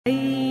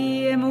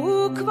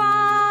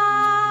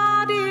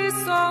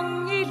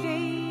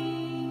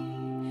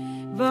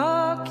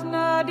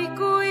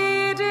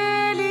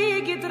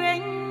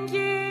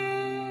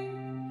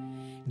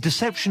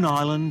Deception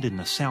Island in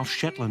the South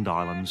Shetland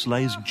Islands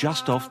lays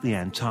just off the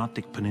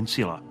Antarctic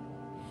Peninsula.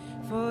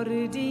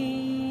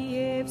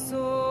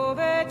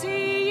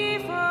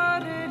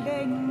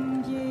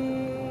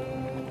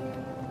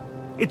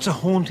 It's a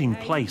haunting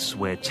place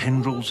where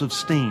tendrils of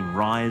steam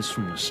rise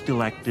from the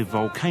still active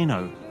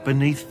volcano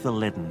beneath the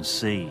leaden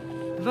sea.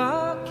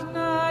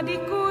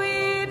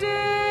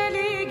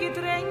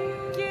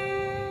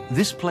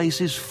 This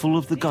place is full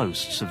of the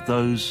ghosts of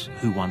those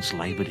who once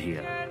laboured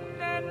here.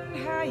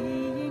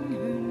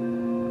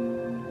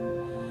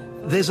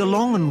 There's a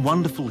long and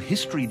wonderful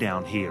history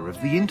down here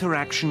of the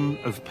interaction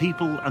of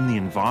people and the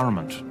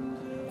environment.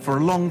 For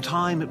a long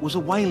time it was a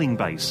whaling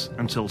base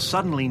until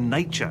suddenly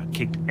nature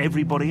kicked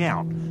everybody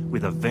out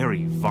with a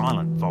very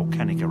violent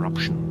volcanic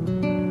eruption.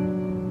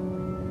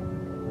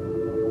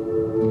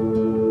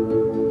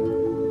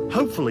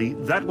 Hopefully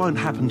that won't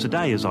happen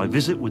today as I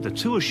visit with the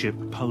tour ship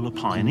Polar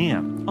Pioneer,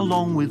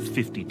 along with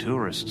 50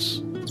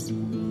 tourists.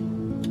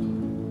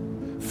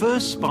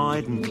 First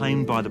spied and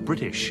claimed by the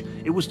British,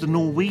 it was the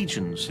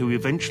Norwegians who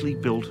eventually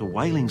built a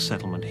whaling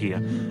settlement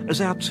here, as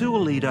our tour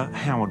leader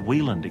Howard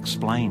Wheeland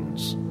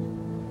explains.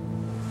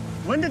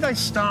 When did they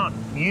start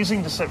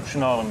using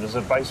Deception Island as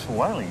a base for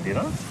whaling, do you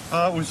know?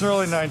 It was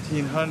early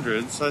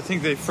 1900s. I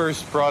think they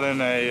first brought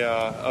in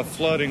a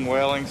floating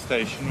whaling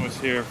station. It was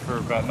here for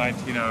about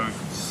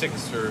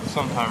 1906 or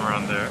sometime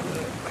around there.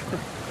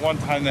 One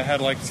time they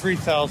had like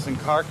 3,000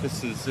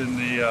 carcasses in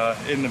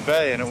the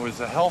bay, and it was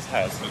a health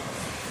hazard.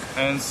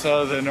 And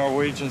so the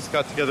Norwegians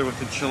got together with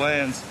the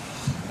Chileans,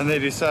 and they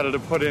decided to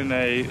put in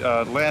a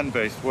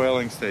land-based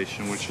whaling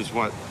station, which is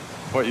what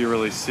you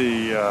really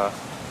see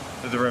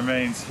the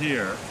remains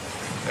here.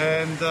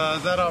 And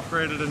that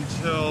operated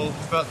until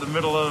about the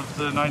middle of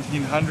the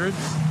 1900s.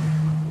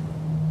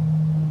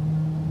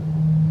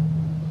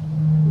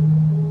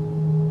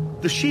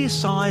 The sheer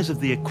size of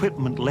the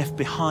equipment left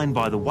behind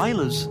by the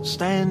whalers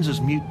stands as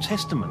mute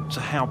testament to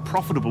how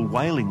profitable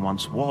whaling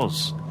once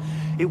was.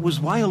 It was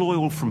whale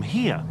oil from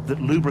here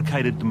that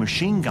lubricated the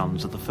machine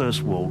guns of the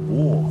First World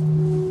War.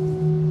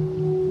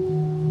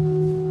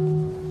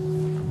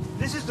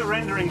 This is the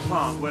rendering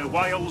plant where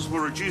whales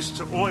were reduced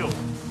to oil.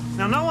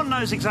 Now, no one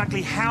knows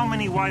exactly how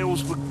many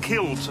whales were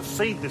killed to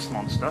feed this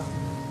monster,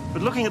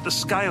 but looking at the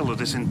scale of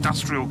this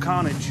industrial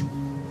carnage,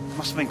 it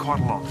must have been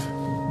quite a lot.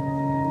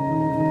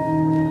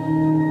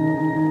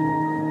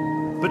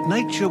 But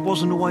nature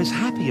wasn't always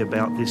happy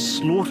about this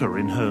slaughter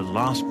in her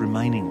last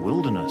remaining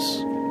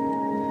wilderness.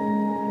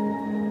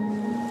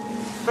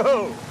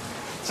 Oh,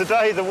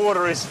 today the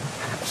water is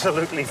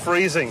absolutely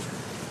freezing.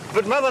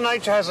 But Mother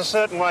Nature has a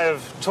certain way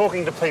of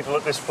talking to people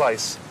at this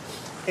place.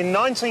 In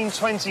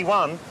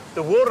 1921,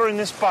 the water in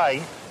this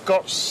bay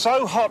got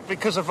so hot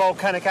because of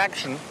volcanic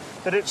action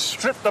that it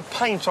stripped the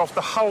paint off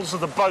the hulls of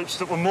the boats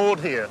that were moored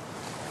here.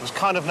 It was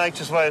kind of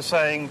nature's way of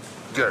saying,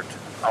 get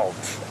out.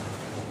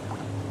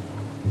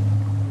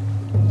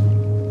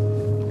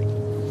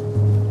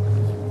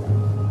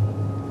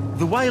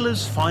 The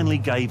whalers finally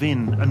gave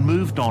in and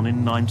moved on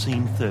in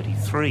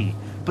 1933,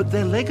 but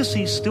their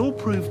legacy still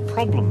proved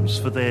problems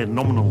for their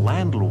nominal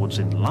landlords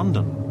in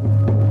London.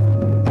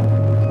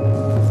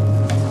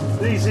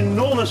 These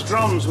enormous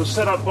drums were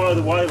set up by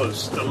the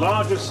whalers. The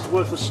largest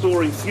were for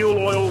storing fuel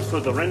oil for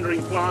the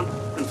rendering plant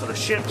and for the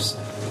ships,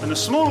 and the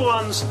smaller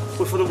ones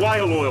were for the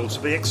whale oil to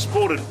be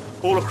exported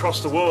all across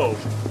the world.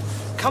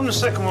 Come the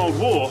Second World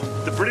War,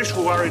 the British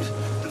were worried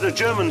that the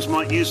Germans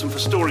might use them for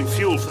storing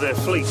fuel for their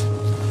fleet.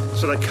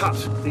 So they cut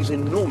these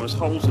enormous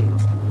holes in them.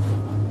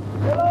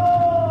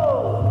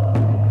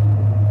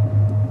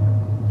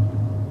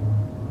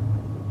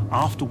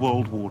 After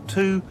World War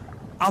II,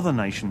 other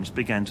nations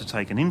began to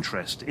take an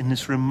interest in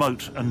this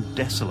remote and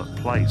desolate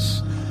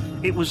place.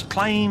 It was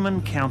claim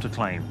and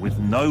counterclaim with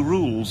no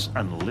rules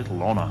and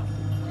little honour.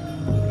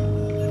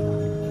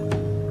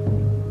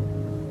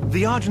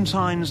 The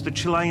Argentines, the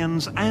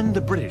Chileans and the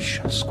British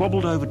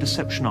squabbled over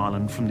Deception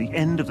Island from the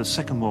end of the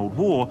Second World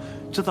War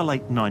to the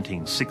late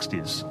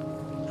 1960s.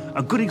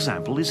 A good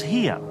example is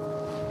here.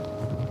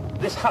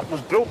 This hut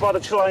was built by the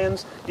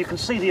Chileans. You can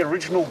see the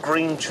original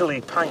green Chile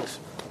paint.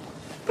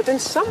 But then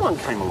someone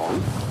came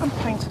along and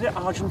painted it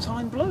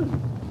Argentine blue.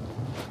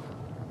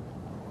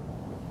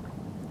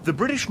 The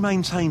British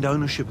maintained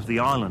ownership of the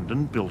island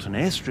and built an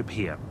airstrip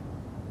here.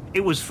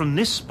 It was from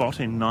this spot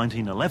in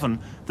 1911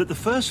 that the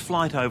first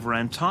flight over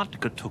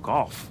Antarctica took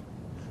off.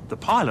 The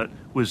pilot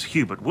was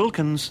Hubert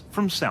Wilkins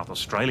from South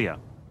Australia.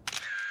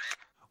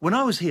 When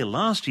I was here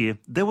last year,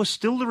 there were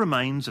still the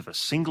remains of a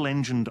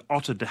single-engined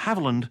Otter de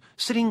Havilland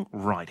sitting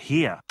right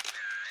here.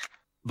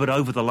 But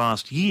over the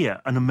last year,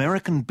 an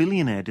American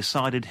billionaire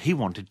decided he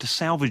wanted to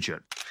salvage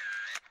it.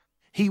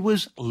 He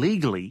was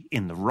legally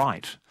in the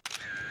right.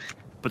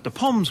 But the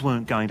Poms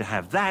weren't going to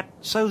have that,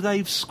 so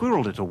they've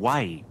squirreled it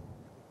away.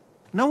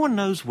 No one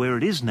knows where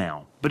it is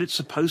now, but it's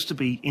supposed to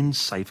be in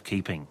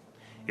safekeeping.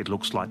 It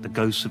looks like the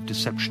ghosts of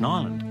Deception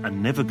Island are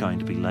never going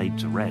to be laid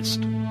to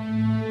rest.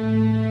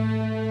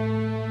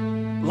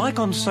 Like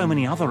on so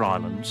many other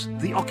islands,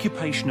 the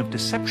occupation of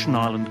Deception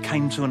Island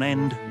came to an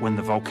end when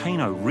the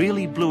volcano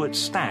really blew its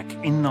stack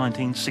in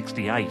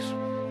 1968.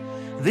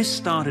 This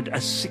started a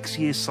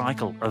 6-year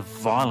cycle of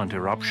violent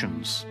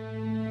eruptions.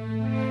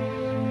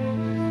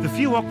 The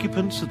few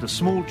occupants of the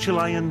small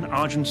Chilean,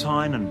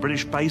 Argentine and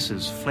British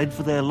bases fled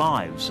for their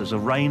lives as a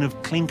rain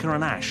of clinker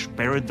and ash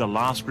buried the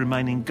last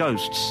remaining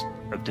ghosts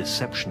of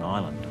Deception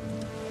Island.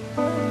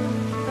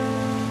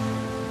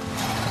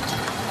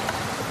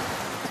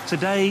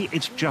 Today,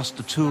 it's just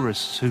the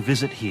tourists who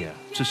visit here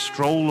to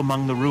stroll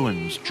among the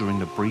ruins during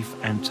the brief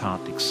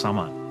Antarctic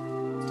summer.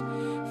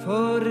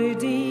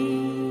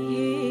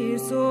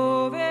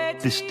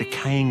 This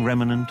decaying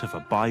remnant of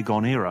a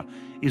bygone era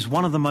is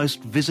one of the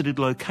most visited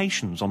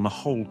locations on the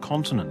whole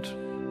continent.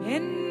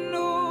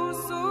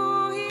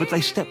 But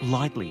they step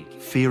lightly,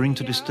 fearing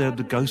to disturb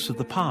the ghosts of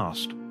the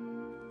past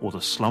or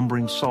the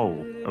slumbering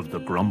soul of the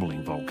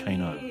grumbling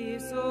volcano.